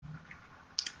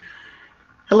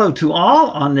Hello to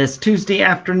all on this Tuesday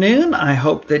afternoon. I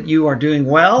hope that you are doing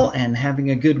well and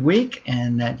having a good week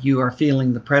and that you are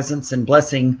feeling the presence and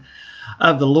blessing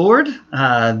of the Lord.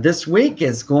 This week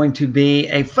is going to be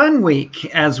a fun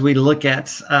week as we look at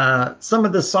some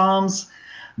of the Psalms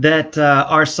that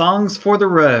are songs for the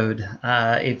road.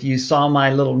 If you saw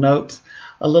my little note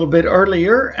a little bit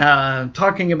earlier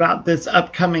talking about this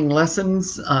upcoming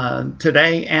lessons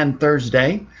today and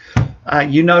Thursday,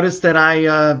 you noticed that I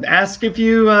asked if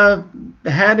you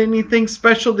had anything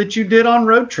special that you did on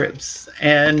road trips,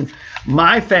 and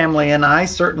my family and I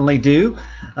certainly do.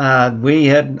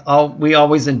 We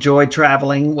always enjoyed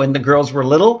traveling when the girls were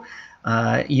little.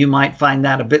 You might find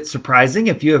that a bit surprising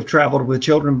if you have traveled with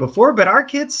children before, but our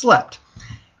kids slept.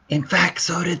 In fact,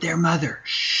 so did their mother.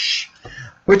 Shh.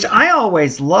 Which I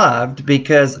always loved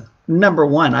because, number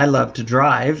one, I love to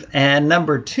drive, and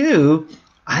number two,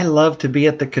 I love to be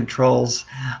at the controls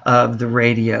of the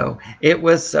radio. It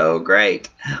was so great.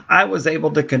 I was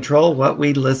able to control what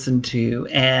we listened to,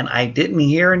 and I didn't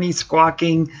hear any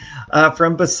squawking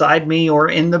from beside me or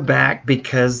in the back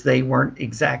because they weren't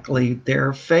exactly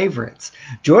their favorites.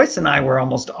 Joyce and I were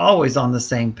almost always on the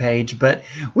same page, but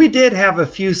we did have a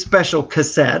few special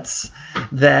cassettes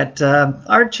that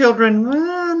our children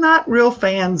were not real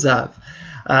fans of.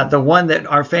 The one that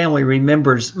our family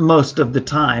remembers most of the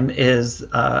time is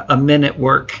a Men at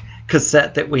Work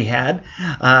cassette that we had,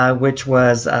 which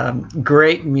was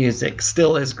great music,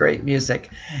 still is great music.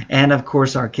 And of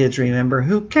course, our kids remember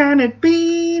Who Can It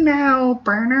Be Now?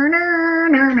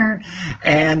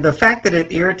 And the fact that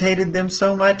it irritated them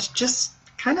so much just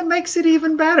kind of makes it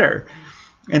even better.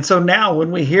 And so now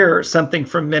when we hear something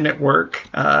from Men at Work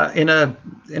in a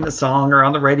song or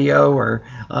on the radio or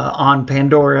on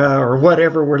Pandora or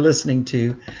whatever we're listening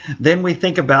to, then we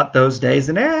think about those days.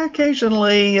 And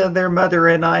occasionally their mother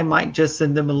and I might just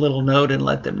send them a little note and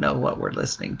let them know what we're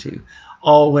listening to.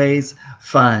 Always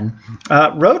fun.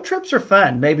 Road trips are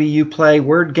fun. Maybe you play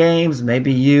word games.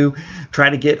 Maybe you try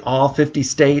to get all 50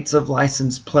 states of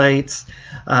license plates.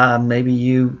 Maybe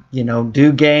you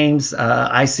do games.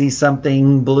 I see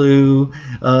something blue,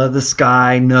 the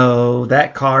sky, no,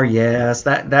 that car, yes,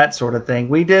 that sort of thing.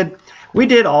 We did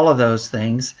all of those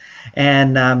things.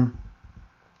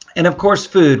 And of course,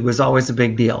 food was always a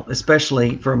big deal,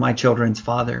 especially for my children's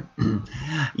father.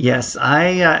 Yes,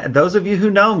 those of you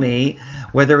who know me,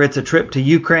 whether it's a trip to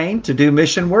Ukraine to do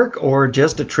mission work or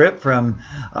just a trip from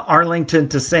Arlington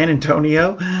to San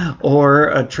Antonio or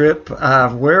a trip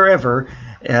wherever,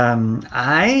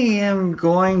 I am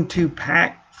going to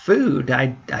pack food.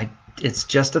 It's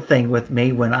just a thing with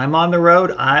me. When I'm on the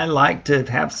road, I like to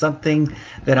have something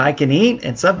that I can eat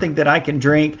and something that I can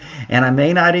drink. And I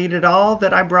may not eat it all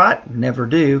that I brought, never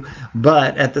do.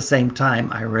 But at the same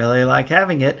time, I really like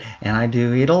having it, and I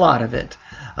do eat a lot of it.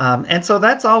 And so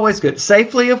that's always good.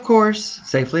 Safely, of course.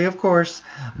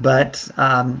 But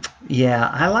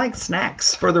yeah, I like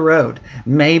snacks for the road.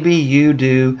 Maybe you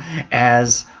do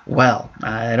as well.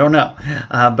 I don't know.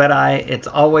 But it's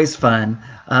always fun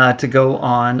to go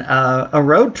on a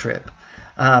road trip.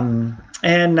 And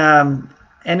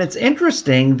it's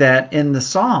interesting that in the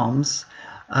Psalms,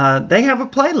 they have a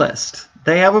playlist.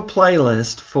 They have a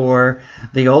playlist for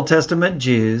the Old Testament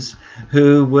Jews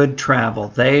who would travel.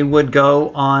 They would go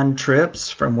on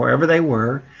trips from wherever they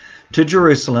were to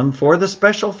Jerusalem for the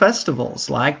special festivals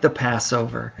like the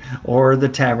Passover or the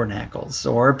Tabernacles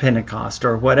or Pentecost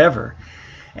or whatever.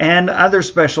 And other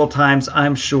special times,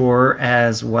 I'm sure,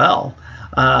 as well,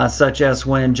 such as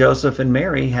when Joseph and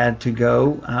Mary had to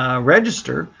go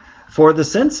register for the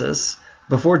census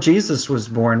before Jesus was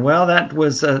born. Well, that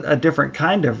was a different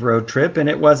kind of road trip, and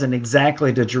it wasn't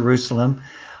exactly to Jerusalem,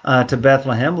 to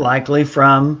Bethlehem, likely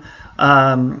from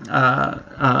up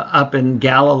in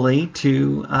Galilee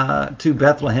to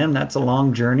Bethlehem. That's a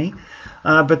long journey.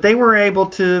 But they were able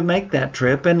to make that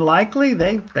trip, and likely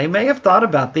they may have thought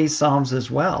about these Psalms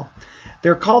as well.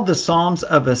 They're called the Psalms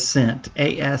of Ascent,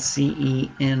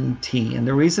 Ascent. And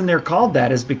the reason they're called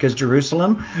that is because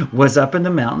Jerusalem was up in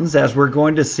the mountains, as we're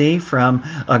going to see from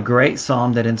a great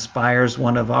psalm that inspires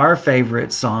one of our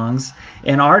favorite songs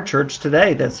in our church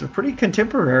today. That's pretty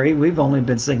contemporary. We've only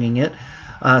been singing it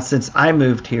since I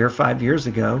moved here 5 years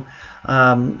ago.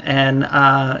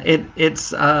 It's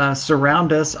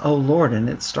Surround Us, O Lord, and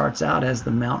it starts out as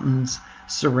the mountains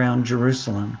surround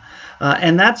Jerusalem.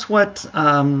 And that's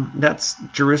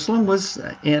Jerusalem was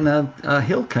in a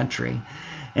hill country.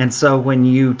 And so when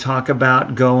you talk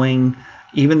about going,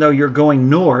 even though you're going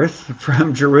north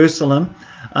from Jerusalem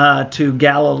to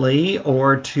Galilee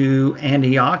or to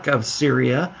Antioch of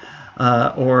Syria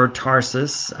or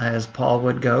Tarsus, as Paul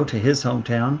would go to his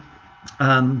hometown,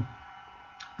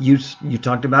 You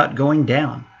talked about going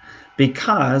down,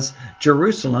 because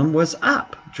Jerusalem was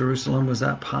up. Jerusalem was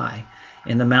up high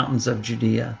in the mountains of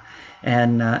Judea.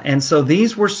 And so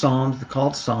these were psalms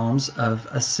called Psalms of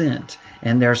Ascent.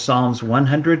 And they're Psalms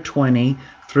 120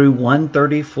 through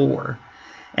 134.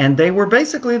 And they were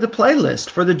basically the playlist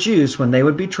for the Jews when they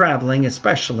would be traveling,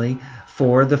 especially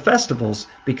for the festivals,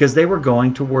 because they were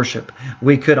going to worship.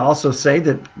 We could also say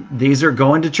that these are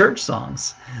going to church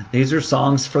songs. These are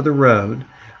songs for the road,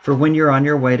 for when you're on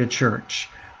your way to church,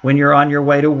 when you're on your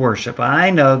way to worship. I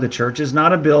know the church is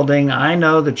not a building. I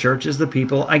know the church is the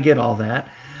people. I get all that.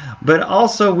 But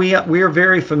also we are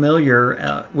very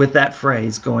familiar with that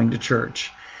phrase, going to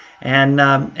church. And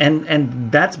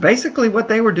that's basically what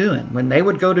they were doing. When they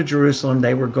would go to Jerusalem,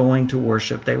 they were going to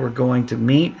worship. They were going to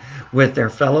meet with their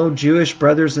fellow Jewish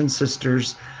brothers and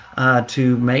sisters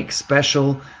to make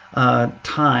special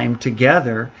time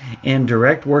together in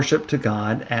direct worship to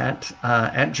God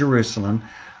at Jerusalem,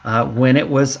 when it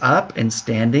was up and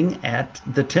standing at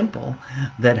the temple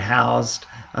that housed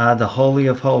the Holy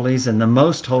of Holies and the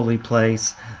most holy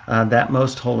place, that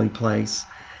most holy place,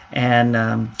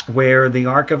 and where the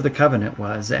Ark of the Covenant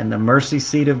was, and the mercy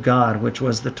seat of God, which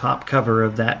was the top cover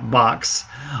of that box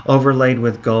overlaid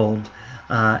with gold.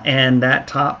 And that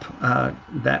top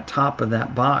of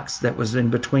that box that was in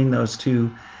between those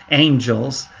two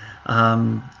angels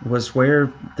was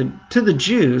where, to the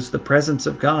Jews, the presence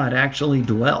of God actually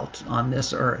dwelt on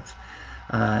this earth.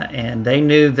 And they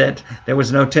knew that there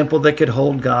was no temple that could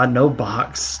hold God, no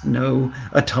box, no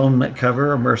atonement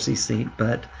cover or mercy seat.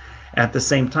 But at the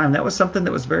same time, that was something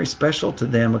that was very special to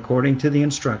them, according to the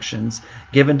instructions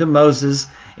given to Moses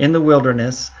in the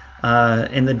wilderness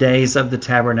in the days of the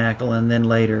tabernacle, and then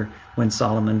later when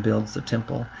Solomon builds the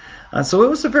temple. So it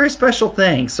was a very special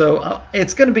thing. So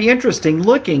it's going to be interesting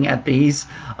looking at these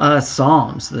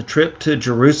Psalms. The trip to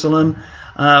Jerusalem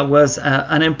was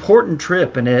an important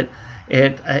trip, and it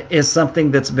is something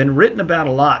that's been written about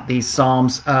a lot, these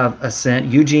Psalms of Ascent.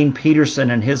 Eugene Peterson,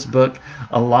 in his book,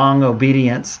 A Long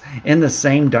Obedience in the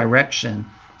Same Direction,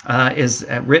 is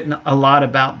written a lot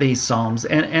about these Psalms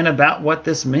and about what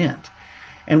this meant.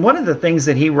 And one of the things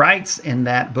that he writes in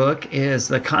that book is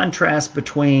the contrast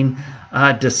between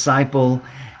disciple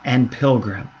and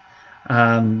pilgrim.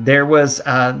 There was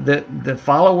the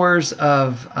followers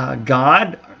of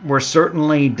God were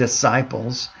certainly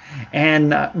disciples,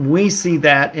 and we see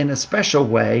that in a special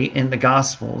way in the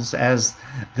Gospels, as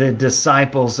the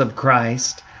disciples of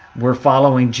Christ were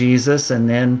following Jesus. And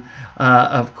then,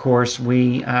 of course,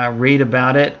 we read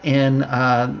about it in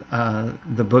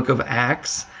the book of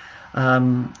Acts.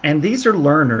 And these are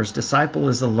learners. Disciple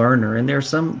is a learner, and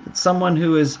there's someone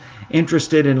who is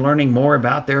interested in learning more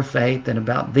about their faith and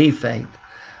about the faith.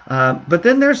 But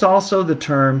then there's also the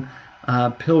term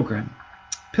pilgrim.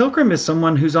 Pilgrim is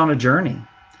someone who's on a journey.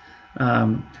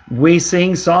 We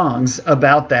sing songs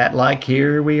about that, like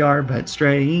 "Here We Are But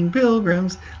Straying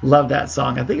Pilgrims." Love that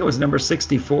song. I think it was number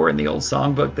 64 in the old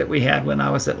songbook that we had when I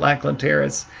was at Lackland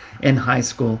Terrace in high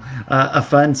school. A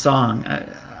fun song.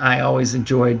 I always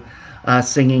enjoyed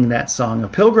singing that song. A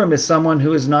pilgrim is someone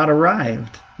who has not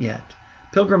arrived yet.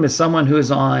 Pilgrim is someone who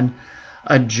is on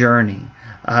a journey.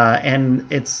 And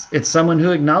it's someone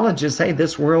who acknowledges, hey,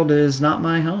 this world is not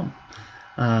my home.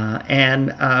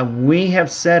 And we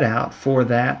have set out for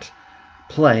that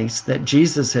place that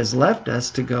Jesus has left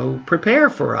us to go prepare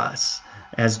for us,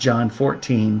 as John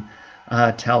 14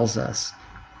 tells us.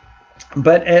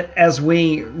 But as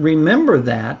we remember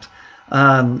that,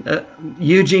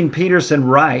 Eugene Peterson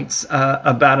writes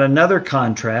about another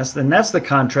contrast, and that's the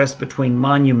contrast between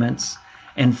monuments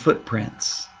and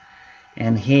footprints.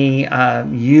 And he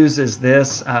uses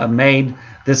this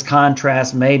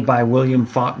contrast made by William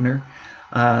Faulkner,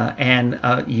 and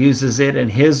uses it in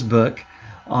his book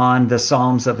on the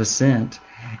Psalms of Ascent.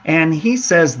 And he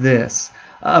says this: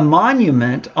 a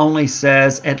monument only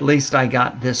says, "At least I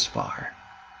got this far,"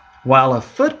 while a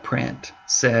footprint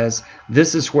says,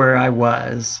 "This is where I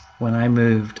was when I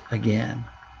moved again."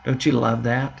 Don't you love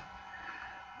that?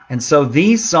 And so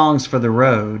these songs for the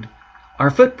road are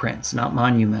footprints, not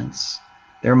monuments.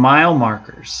 They're mile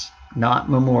markers, not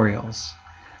memorials.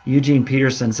 Eugene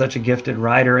Peterson, such a gifted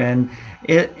writer, and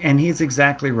he's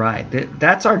exactly right.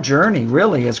 That's our journey,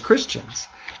 really, as Christians.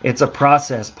 It's a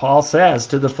process. Paul says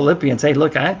to the Philippians, "Hey,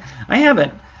 look, I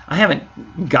haven't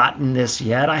gotten this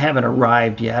yet. I haven't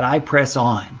arrived yet. I press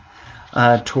on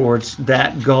towards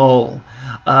that goal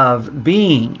of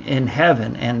being in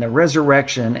heaven and the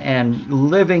resurrection and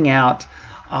living out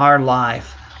our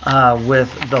life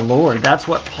with the Lord." That's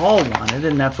what Paul wanted,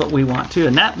 and that's what we want too.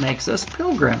 And that makes us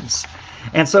pilgrims.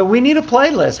 And so we need a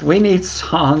playlist. We need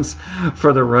songs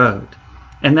for the road.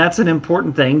 And that's an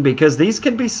important thing, because these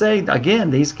could be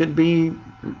these could be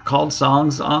called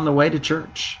songs on the way to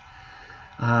church.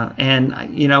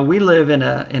 And we live in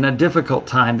a difficult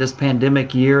time. This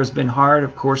pandemic year has been hard.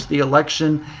 Of course, the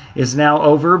election is now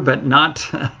over, but not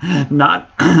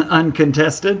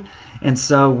uncontested. And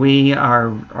so we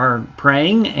are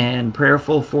praying and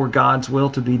prayerful for God's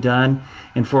will to be done,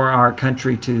 and for our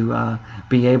country to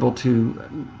be able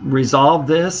to resolve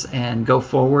this and go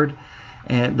forward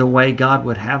and the way God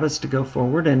would have us to go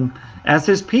forward. And as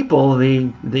His people,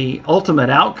 the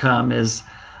ultimate outcome is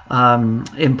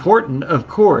important, of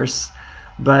course,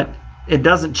 but it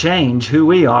doesn't change who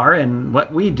we are and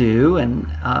what we do. And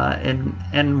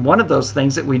one of those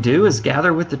things that we do is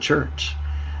gather with the church.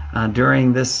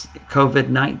 During this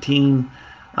COVID-19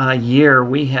 year,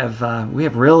 we have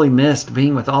really missed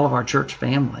being with all of our church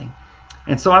family.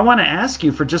 And so I want to ask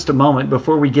you for just a moment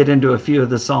before we get into a few of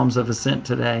the Psalms of Ascent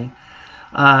today,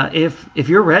 if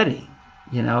you're ready,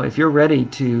 if you're ready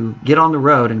to get on the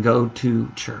road and go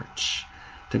to church,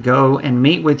 to go and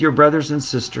meet with your brothers and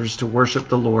sisters to worship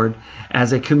the Lord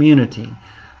as a community.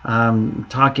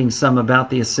 Talking some about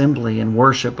the assembly and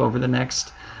worship over the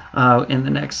next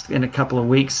in a couple of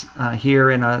weeks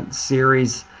here in a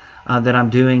series that I'm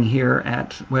doing here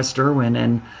at West Irwin,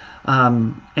 and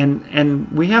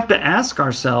we have to ask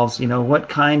ourselves, what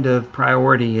kind of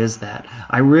priority is that?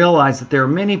 I realize that there are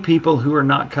many people who are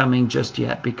not coming just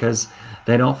yet because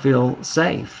they don't feel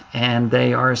safe, and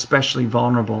they are especially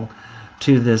vulnerable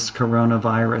to this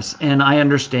coronavirus. And I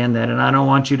understand that, and I don't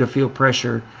want you to feel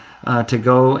pressure to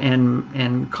go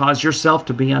and cause yourself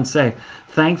to be unsafe.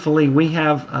 Thankfully, we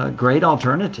have great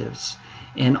alternatives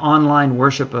in online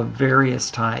worship of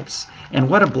various types. And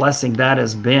what a blessing that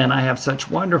has been. I have such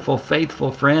wonderful,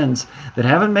 faithful friends that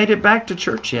haven't made it back to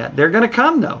church yet. They're going to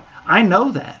come, though. I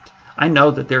know that. I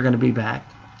know that they're going to be back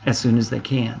as soon as they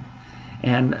can.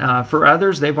 And for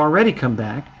others, they've already come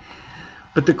back.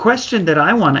 But the question that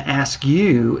I want to ask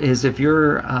you is, if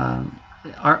you're,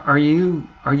 are you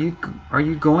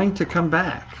going to come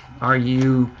back? Are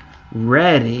you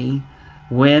ready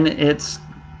when it's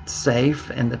safe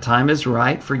and the time is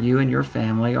right for you and your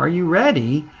family? Are you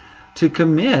ready to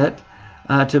commit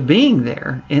to being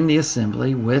there in the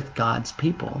assembly with God's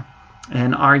people?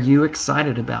 And are you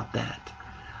excited about that?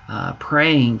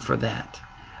 Praying for that?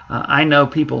 I know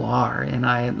people are, and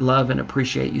I love and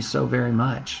appreciate you so very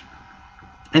much.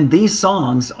 And these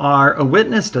songs are a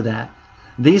witness to that.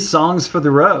 These songs for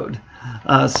the road,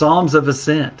 Psalms of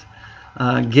Ascent,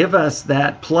 give us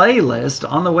that playlist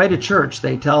on the way to church.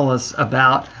 They tell us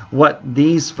about what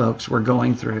these folks were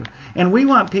going through. And we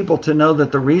want people to know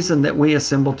that the reason that we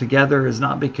assemble together is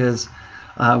not because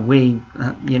we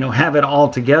have it all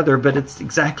together, but it's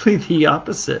exactly the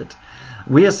opposite.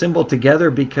 We assemble together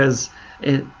because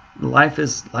life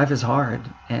is hard,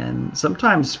 and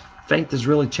sometimes faith is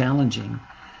really challenging.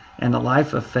 And the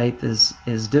life of faith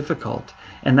is difficult.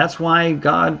 And that's why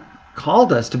God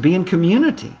called us to be in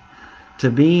community, to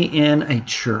be in a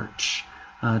church,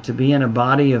 to be in a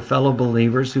body of fellow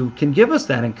believers who can give us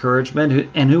that encouragement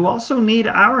and who also need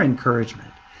our encouragement.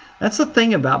 That's the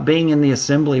thing about being in the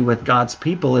assembly with God's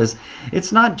people, is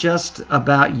it's not just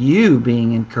about you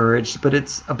being encouraged, but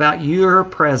it's about your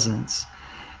presence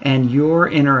and your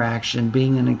interaction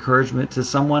being an encouragement to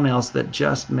someone else that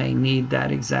just may need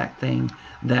that exact thing,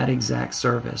 that exact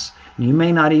service. You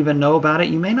may not even know about it.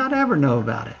 You may not ever know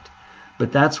about it.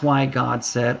 But that's why God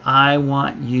said, I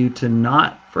want you to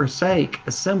not forsake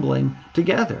assembling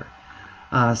together.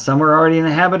 Some are already in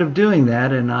the habit of doing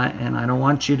that, and I don't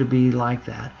want you to be like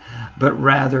that. But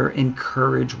rather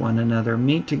encourage one another.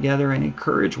 Meet together and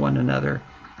encourage one another.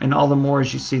 And all the more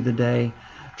as you see the day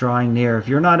drawing near. If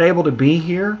you're not able to be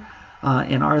here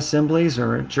in our assemblies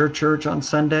or at your church on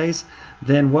Sundays,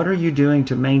 then what are you doing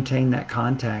to maintain that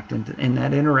contact and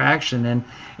that interaction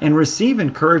and receive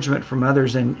encouragement from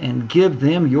others and give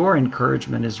them your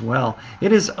encouragement as well?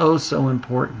 It is oh so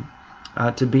important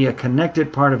to be a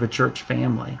connected part of a church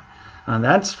family.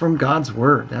 That's from God's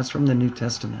Word. That's from the New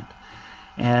Testament.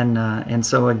 And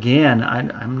so again,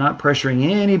 I'm not pressuring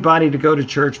anybody to go to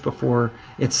church before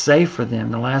it's safe for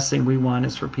them. The last thing we want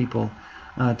is for people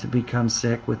to become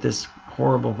sick with this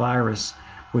horrible virus,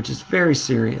 which is very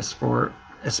serious,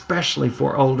 especially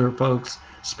for older folks,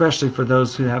 especially for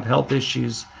those who have health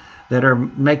issues that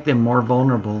make them more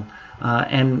vulnerable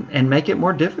and make it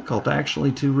more difficult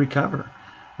actually to recover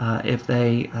if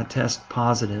they test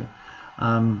positive.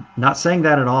 Not saying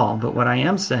that at all, but what I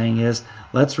am saying is,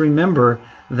 let's remember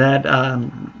that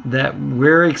that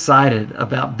we're excited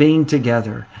about being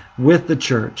together with the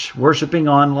church, worshiping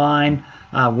online,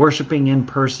 worshiping in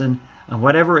person,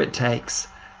 whatever it takes,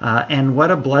 And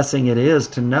what a blessing it is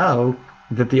to know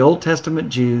that the Old Testament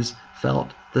Jews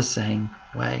felt the same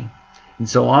way. And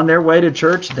so on their way to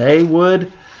church, they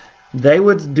would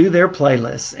do their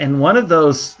playlists. And one of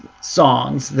those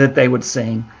songs that they would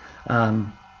sing,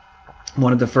 one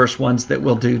of the first ones that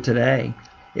we'll do today,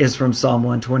 is from Psalm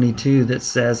 122 that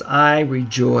says, I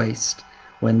rejoiced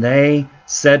when they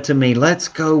said to me, let's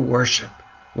go worship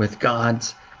with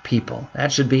God's people.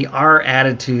 That should be our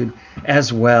attitude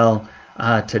as well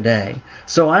today.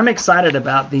 So I'm excited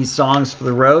about these songs for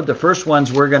the road. The first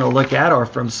ones we're going to look at are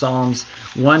from Psalms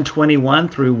 121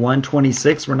 through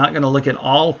 126. We're not going to look at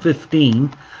all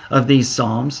 15 of these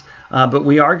Psalms, but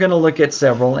we are going to look at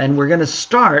several, and we're going to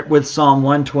start with Psalm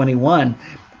 121.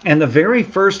 And the very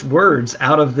first words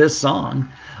out of this song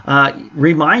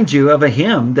remind you of a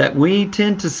hymn that we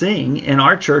tend to sing in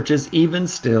our churches even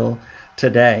still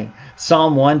today.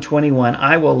 Psalm 121,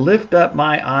 I will lift up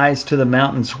my eyes to the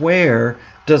mountains. Where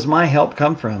does my help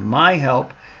come from? My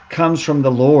help comes from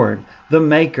the Lord, the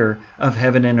maker of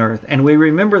heaven and earth. And we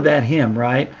remember that hymn,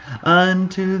 right?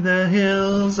 Unto the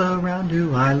hills around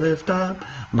do I lift up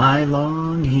my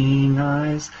longing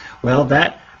eyes. Well,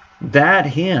 that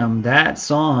hymn, that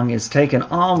song is taken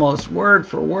almost word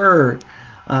for word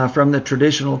from the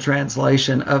traditional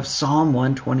translation of Psalm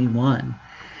 121.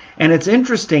 And it's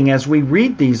interesting as we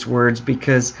read these words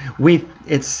because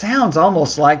it sounds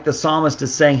almost like the psalmist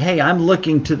is saying, hey, I'm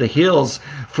looking to the hills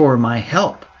for my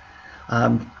help.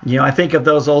 I think of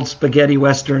those old spaghetti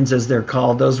westerns, as they're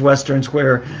called, those westerns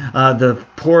where the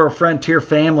poor frontier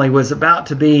family was about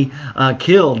to be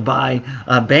killed by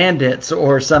bandits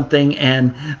or something,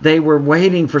 and they were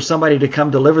waiting for somebody to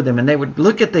come deliver them, and they would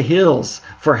look at the hills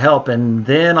for help, and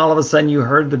then all of a sudden you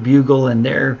heard the bugle, and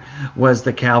there was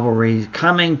the cavalry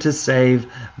coming to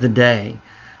save the day.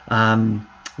 I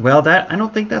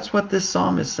don't think that's what this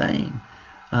psalm is saying.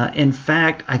 In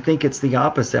fact, I think it's the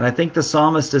opposite. I think the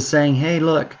psalmist is saying, hey,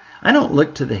 look, I don't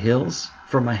look to the hills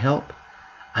for my help.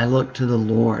 I look to the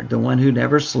Lord, the one who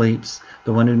never sleeps,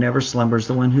 the one who never slumbers,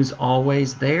 the one who's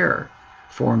always there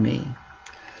for me.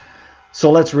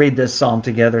 So let's read this psalm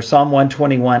together. Psalm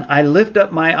 121, I lift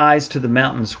up my eyes to the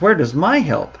mountains. Where does my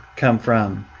help come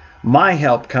from? My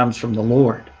help comes from the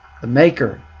Lord, the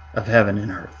maker of heaven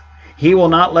and earth. He will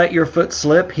not let your foot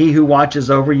slip. He who watches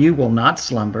over you will not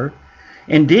slumber.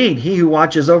 Indeed, he who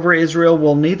watches over Israel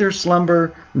will neither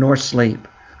slumber nor sleep.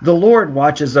 The Lord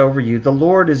watches over you. The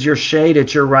Lord is your shade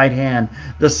at your right hand.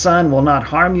 The sun will not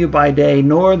harm you by day,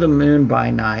 nor the moon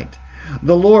by night.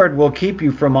 The Lord will keep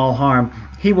you from all harm.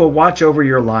 He will watch over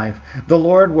your life. The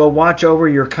Lord will watch over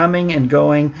your coming and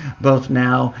going, both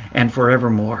now and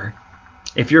forevermore.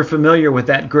 If you're familiar with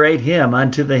that great hymn,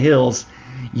 Unto the Hills,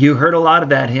 you heard a lot of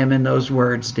that hymn in those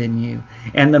words, didn't you?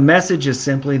 And the message is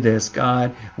simply this: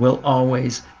 God will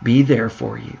always be there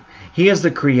for you. He is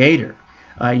the creator.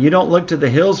 You don't look to the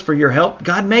hills for your help.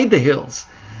 God made the hills.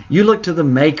 You look to the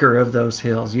maker of those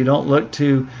hills. You don't look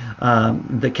to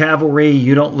the cavalry.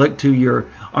 You don't look to your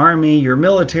army, your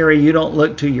military. You don't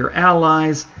look to your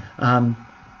allies.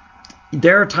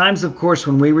 There are times, of course,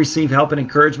 when we receive help and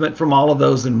encouragement from all of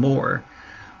those and more.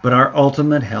 But our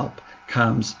ultimate help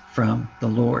comes from the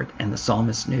Lord, and the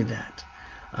psalmist knew that.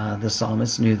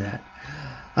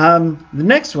 The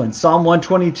next one, Psalm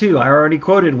 122. I already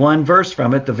quoted one verse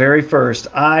from it, the very first.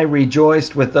 I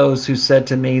rejoiced with those who said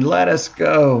to me, let us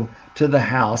go to the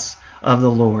house of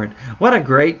the Lord. What a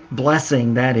great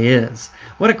blessing that is.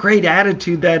 What a great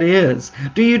attitude that is.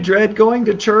 Do you dread going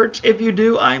to church? If you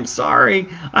do, I'm sorry.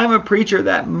 I'm a preacher.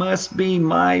 That must be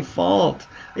my fault.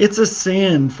 It's a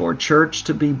sin for church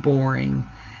to be boring.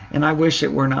 And I wish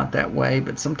it were not that way,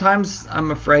 but sometimes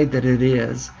I'm afraid that it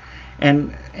is.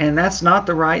 And that's not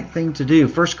the right thing to do.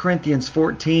 1 Corinthians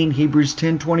 14, Hebrews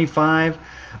 10:25,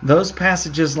 those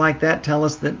passages like that tell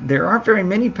us that there aren't very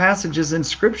many passages in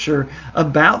Scripture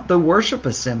about the worship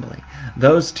assembly.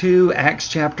 Those two, Acts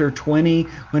chapter 20,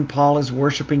 when Paul is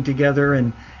worshiping together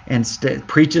and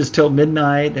preaches till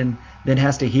midnight and then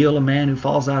has to heal a man who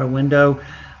falls out a window,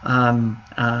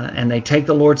 and they take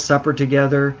the Lord's Supper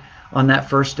together on that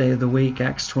first day of the week,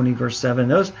 Acts 20, verse 7.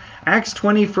 Those Acts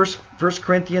 20, 1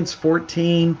 Corinthians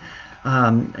 14,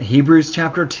 Hebrews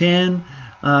chapter 10,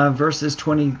 verses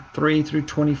 23 through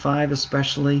 25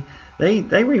 especially,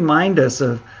 they remind us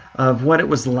of what it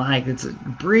was like. It's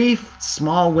brief,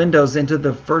 small windows into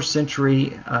the first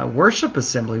century worship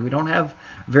assembly. We don't have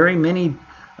very many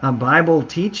Bible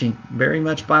teaching, very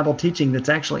much Bible teaching that's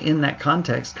actually in that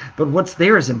context. But what's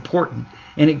there is important,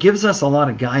 and it gives us a lot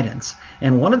of guidance.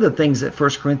 And one of the things that 1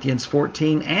 Corinthians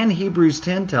 14 and Hebrews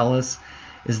 10 tell us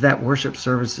is that worship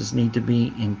services need to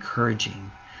be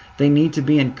encouraging. They need to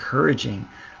be encouraging.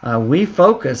 We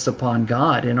focus upon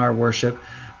God in our worship,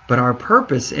 but our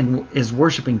purpose is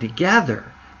worshiping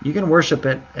together. You can worship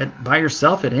by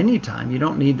yourself at any time. You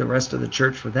don't need the rest of the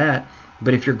church for that.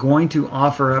 But if you're going to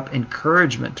offer up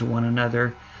encouragement to one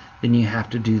another, then you have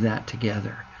to do that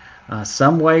together.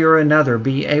 Some way or another,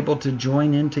 be able to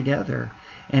join in together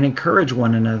and encourage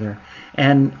one another.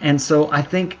 And so I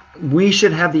think we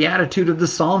should have the attitude of the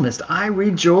psalmist. I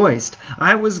rejoiced.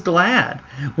 I was glad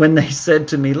when they said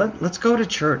to me, let's go to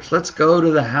church. Let's go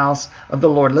to the house of the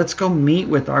Lord. Let's go meet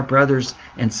with our brothers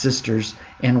and sisters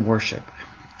and worship.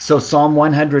 So Psalm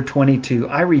 122,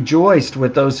 I rejoiced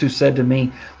with those who said to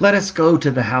me, let us go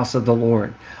to the house of the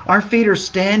Lord. Our feet are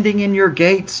standing in your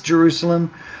gates,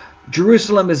 Jerusalem.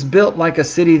 Jerusalem is built like a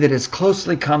city that is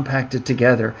closely compacted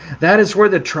together. That is where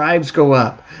the tribes go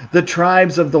up, the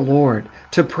tribes of the Lord,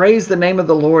 to praise the name of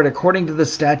the Lord according to the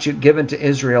statute given to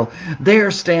Israel.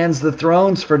 There stands the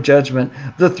thrones for judgment,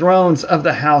 the thrones of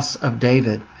the house of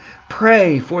David.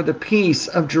 Pray for the peace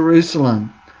of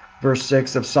Jerusalem. Verse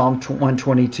 6 of Psalm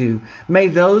 122. May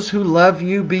those who love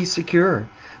you be secure.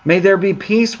 May there be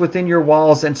peace within your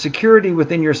walls and security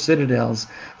within your citadels.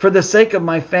 For the sake of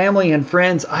my family and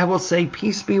friends, I will say,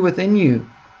 peace be within you.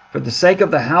 For the sake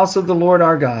of the house of the Lord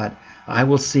our God, I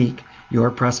will seek your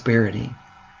prosperity.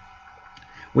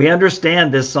 We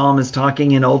understand this psalm is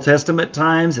talking in Old Testament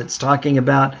times. It's talking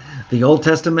about the Old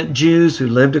Testament Jews who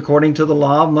lived according to the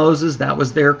law of Moses. That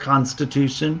was their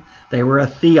constitution. They were a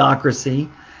theocracy.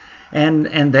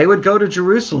 And they would go to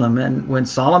Jerusalem, and when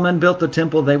Solomon built the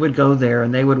temple, they would go there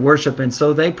and they would worship. And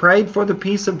so they prayed for the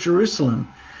peace of Jerusalem,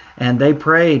 and they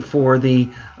prayed for the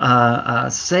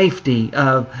safety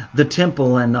of the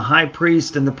temple and the high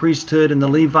priest and the priesthood and the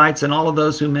Levites and all of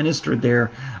those who ministered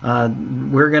there.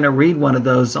 We're going to read one of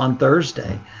those on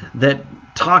Thursday that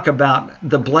talk about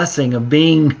the blessing of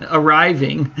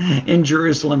arriving in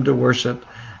Jerusalem to worship,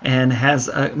 and has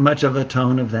much of a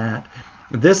tone of that.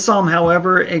 This psalm,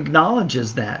 however,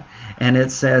 acknowledges that, and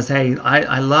it says, hey,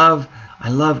 I love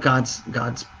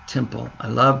God's temple. I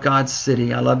love God's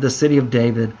city. I love the city of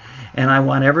David, and I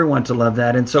want everyone to love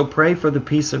that. And so pray for the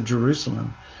peace of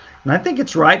Jerusalem. And I think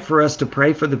it's right for us to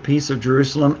pray for the peace of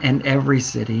Jerusalem and every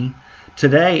city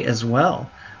today as well.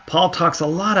 Paul talks a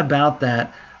lot about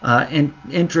that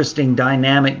interesting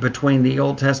dynamic between the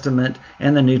Old Testament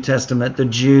and the New Testament, the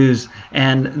Jews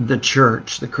and the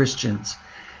church, the Christians.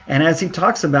 And as he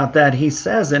talks about that, he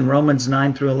says in Romans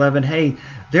 9 through 11, hey,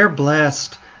 they're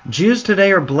blessed. Jews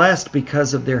today are blessed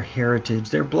because of their heritage.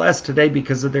 They're blessed today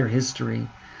because of their history.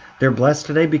 They're blessed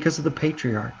today because of the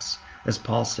patriarchs, as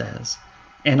Paul says.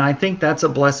 And I think that's a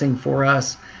blessing for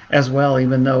us as well,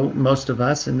 even though most of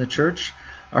us in the church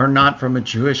are not from a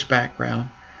Jewish background.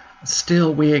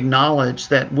 Still, we acknowledge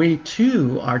that we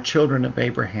too are children of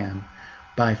Abraham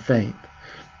by faith.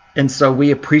 And so we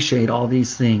appreciate all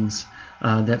these things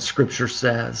that Scripture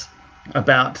says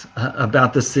about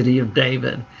the city of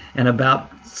David, and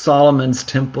about Solomon's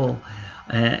temple,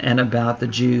 and about the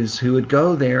Jews who would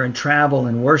go there and travel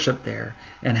and worship there,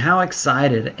 and how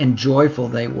excited and joyful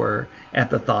they were at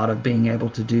the thought of being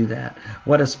able to do that.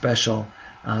 What a special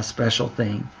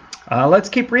thing. Let's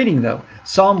keep reading, though.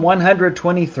 Psalm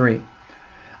 123.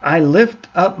 I lift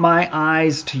up my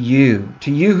eyes to you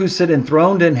who sit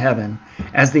enthroned in heaven,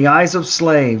 as the eyes of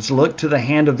slaves look to the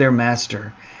hand of their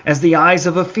master, as the eyes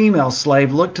of a female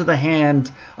slave look to the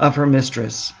hand of her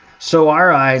mistress. So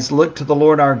our eyes look to the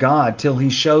Lord our God till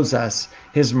he shows us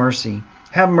his mercy.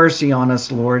 Have mercy on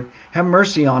us, Lord. Have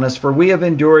mercy on us, for we have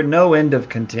endured no end of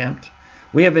contempt.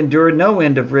 We have endured no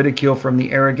end of ridicule from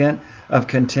the arrogant, of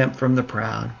contempt from the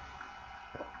proud.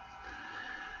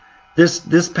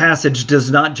 This passage does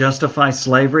not justify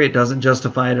slavery. It doesn't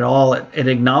justify it at all. It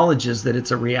acknowledges that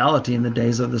it's a reality in the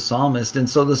days of the psalmist. And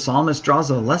so the psalmist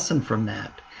draws a lesson from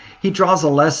that. He draws a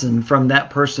lesson from that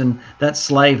person, that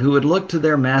slave who would look to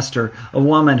their master, a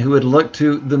woman who would look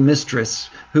to the mistress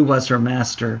who was her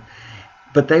master.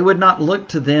 But they would not look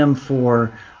to them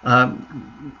for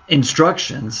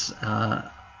instructions.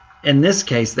 In this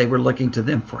case, they were looking to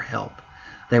them for help.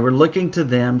 They were looking to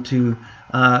them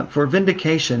for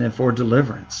vindication and for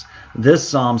deliverance. This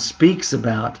psalm speaks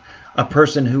about a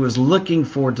person who is looking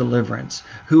for deliverance,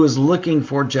 who is looking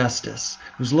for justice,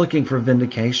 who's looking for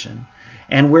vindication.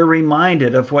 And we're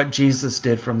reminded of what Jesus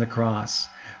did from the cross.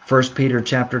 1 Peter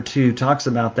chapter 2 talks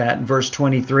about that. In verse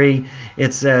 23,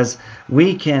 it says,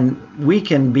 we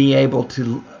can be able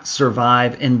to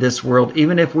survive in this world,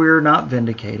 even if we're not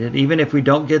vindicated, even if we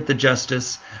don't get the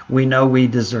justice we know we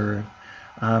deserve.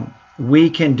 We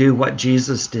can do what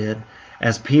Jesus did.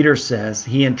 As Peter says,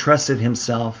 he entrusted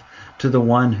himself to the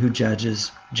one who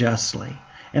judges justly.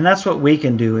 And that's what we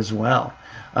can do as well.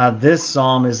 This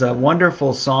psalm is a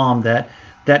wonderful psalm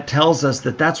that tells us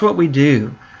that that's what we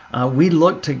do. We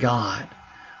look to God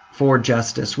for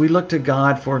justice. We look to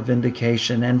God for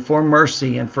vindication and for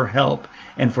mercy and for help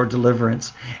and for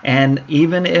deliverance. And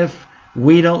even if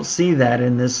we don't see that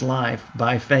in this life,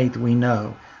 by faith we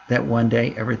know that one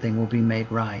day everything will be made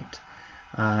right.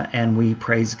 And we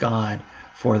praise God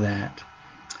for that.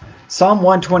 Psalm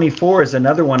 124 is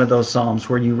another one of those psalms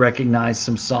where you recognize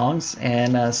some songs.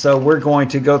 And so we're going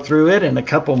to go through it and a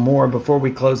couple more before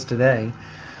we close today.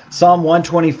 Psalm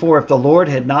 124, if the Lord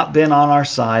had not been on our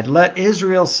side, let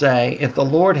Israel say, if the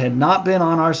Lord had not been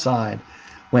on our side,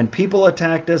 when people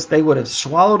attacked us, they would have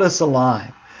swallowed us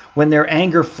alive. When their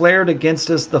anger flared against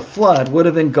us, the flood would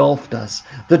have engulfed us.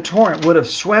 The torrent would have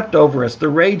swept over us. The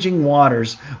raging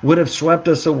waters would have swept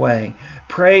us away.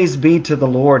 Praise be to the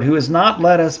Lord, who has not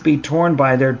let us be torn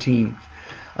by their teeth.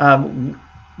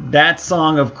 That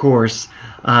song, of course,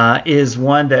 is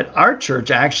one that our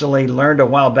church actually learned a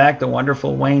while back. The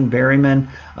wonderful Wayne Berryman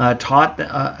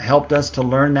helped us to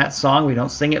learn that song. We don't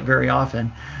sing it very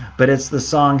often, but it's the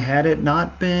song, Had It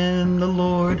Not Been the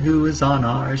Lord Who Is on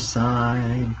Our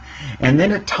Side. And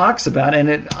then it talks about, and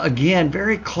it, again,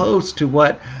 very close to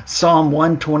what Psalm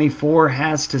 124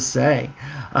 has to say,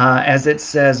 as it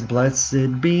says,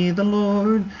 blessed be the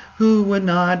Lord who would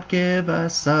not give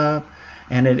us up.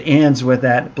 And it ends with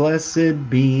that, blessed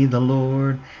be the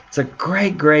Lord. It's a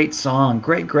great, great song,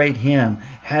 great, great hymn.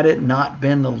 Had it not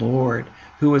been the Lord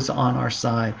who was on our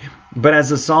side. But as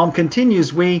the psalm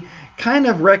continues, we kind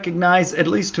of recognize, at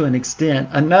least to an extent,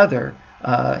 another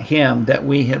hymn that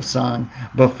we have sung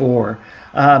before.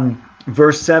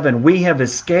 Verse 7, we have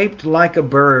escaped like a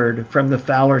bird from the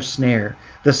fowler's snare.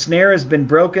 The snare has been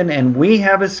broken and we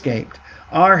have escaped.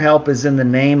 Our help is in the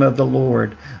name of the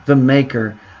Lord, the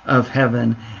maker of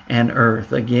heaven and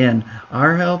earth. Again,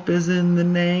 our help is in the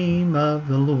name of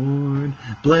the Lord.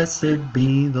 Blessed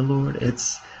be the Lord.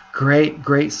 It's great,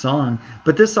 great song.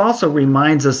 But this also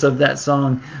reminds us of that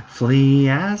song, flee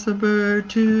as a bird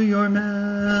to your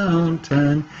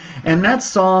mountain. And this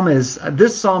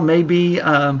psalm may be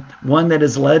one that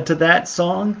is led to that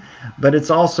song, but it's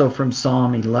also from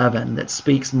Psalm 11 that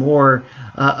speaks more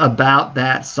about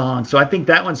that song. So I think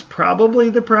that one's probably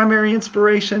the primary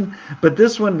inspiration, but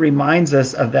this one reminds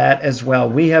us of that as well.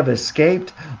 We have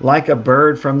escaped like a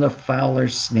bird from the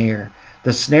fowler's snare.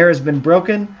 The snare has been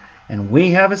broken, and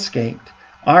we have escaped.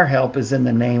 Our help is in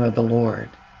the name of the Lord,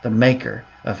 the maker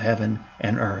of heaven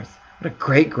and earth. What a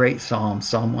great, great psalm,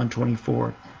 Psalm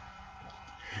 124.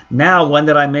 Now, one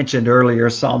that I mentioned earlier,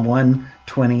 Psalm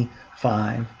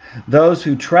 125. Those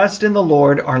who trust in the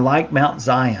Lord are like Mount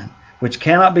Zion, which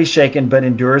cannot be shaken but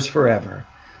endures forever.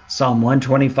 Psalm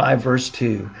 125, verse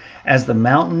 2. As the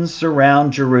mountains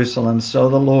surround Jerusalem, so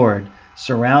the Lord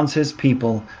surrounds his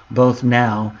people both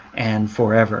now and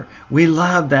forever. We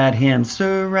love that hymn,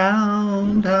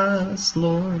 surround us,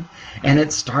 Lord. And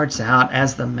it starts out,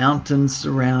 as the mountains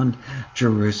surround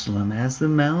Jerusalem, as the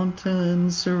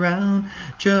mountains surround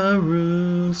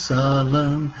Jerusalem,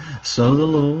 so the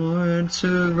Lord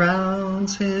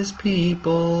surrounds his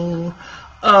people.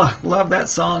 Oh, love that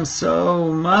song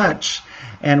so much.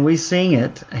 And we sing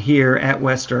it here at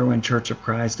West Irwin Church of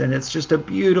Christ, and it's just a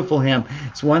beautiful hymn.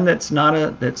 It's one that's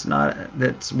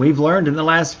we've learned in the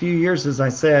last few years, as I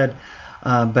said,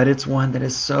 but it's one that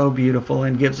is so beautiful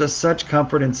and gives us such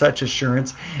comfort and such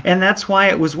assurance. And that's why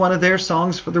it was one of their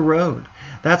songs for the road.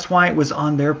 That's why it was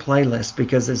on their playlist,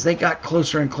 because as they got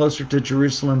closer and closer to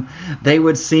Jerusalem, they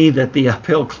would see that the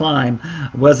uphill climb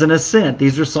was an ascent.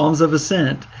 These are psalms of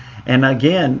ascent. And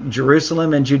again,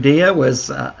 Jerusalem and Judea was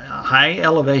high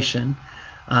elevation.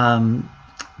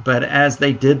 But as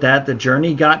they did that, the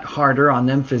journey got harder on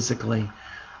them physically.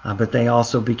 But they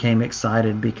also became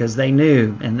excited because they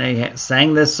knew, and they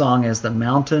sang this song, as the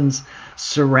mountains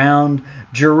surround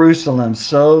Jerusalem,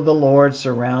 so the Lord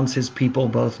surrounds his people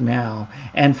both now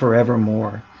and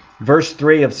forevermore. Verse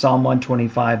 3 of Psalm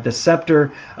 125, the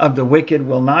scepter of the wicked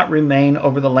will not remain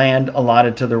over the land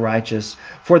allotted to the righteous,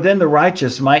 for then the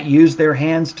righteous might use their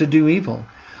hands to do evil.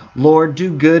 Lord,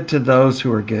 do good to those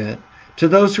who are good, to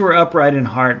those who are upright in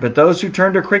heart, but those who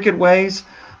turn to crooked ways,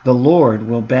 the Lord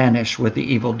will banish with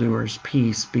the evildoers.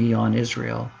 Peace be on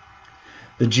Israel.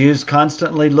 The Jews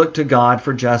constantly looked to God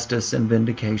for justice and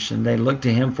vindication. They looked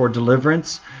to him for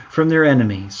deliverance from their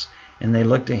enemies. And they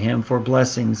looked to him for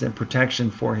blessings and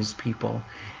protection for his people.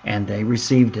 And they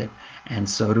received it. And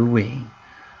so do we.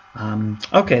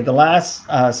 Okay, the last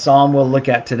psalm we'll look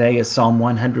at today is Psalm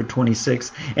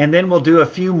 126. And then we'll do a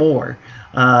few more,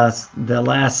 the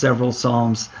last several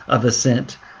psalms of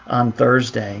ascent on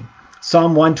Thursday.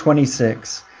 Psalm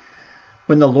 126.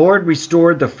 When the Lord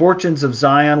restored the fortunes of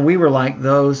Zion, we were like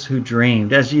those who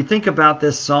dreamed. As you think about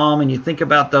this psalm and you think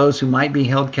about those who might be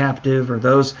held captive or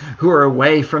those who are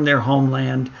away from their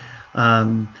homeland,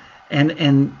 and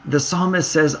the psalmist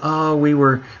says, "Oh,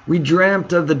 we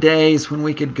dreamt of the days when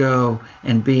we could go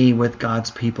and be with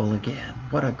God's people again."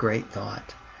 What a great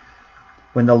thought!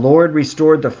 When the Lord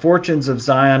restored the fortunes of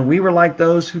Zion, we were like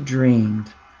those who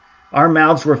dreamed. Our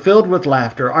mouths were filled with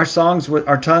laughter, our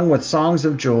tongue with songs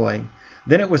of joy.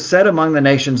 Then it was said among the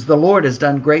nations, "The Lord has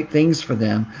done great things for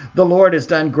them. The Lord has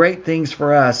done great things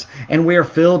for us, and we are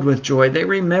filled with joy." They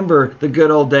remember the good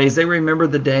old days. They remember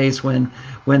the days when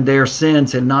their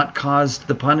sins had not caused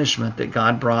the punishment that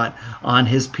God brought on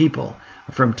his people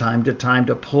from time to time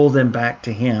to pull them back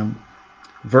to him.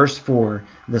 Verse 4,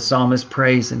 the psalmist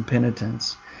prays in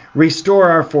penitence. "Restore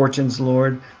our fortunes,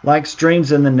 Lord, like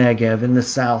streams in the Negev, in the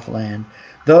southland.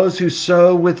 Those who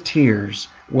sow with tears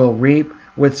will reap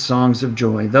with songs of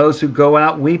joy. Those who go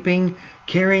out weeping,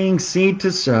 carrying seed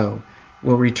to sow,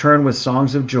 will return with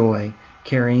songs of joy,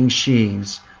 carrying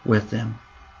sheaves with them."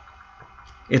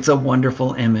 It's a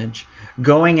wonderful image.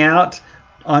 Going out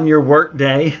on your work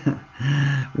day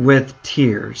with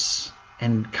tears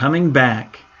and coming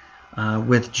back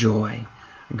with joy.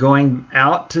 Going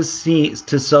out to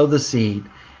sow the seed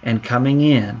and coming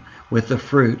in with the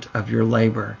fruit of your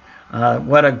labor.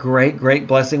 What a great, great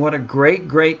blessing. What a great,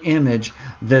 great image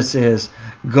this is.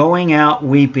 Going out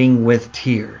weeping with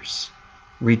tears,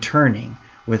 returning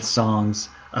with songs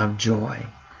of joy.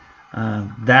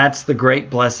 That's the great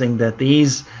blessing that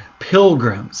these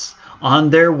pilgrims on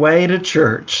their way to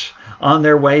church, on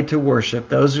their way to worship,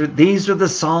 these are the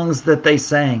songs that they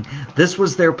sang. This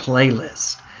was their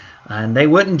playlist. And they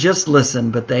wouldn't just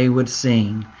listen, but they would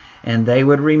sing. And they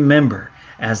would remember,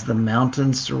 as the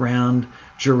mountains surround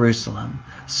Jerusalem,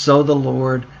 so the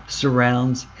Lord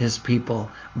surrounds his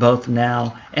people, both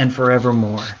now and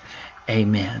forevermore.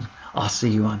 Amen. I'll see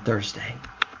you on Thursday.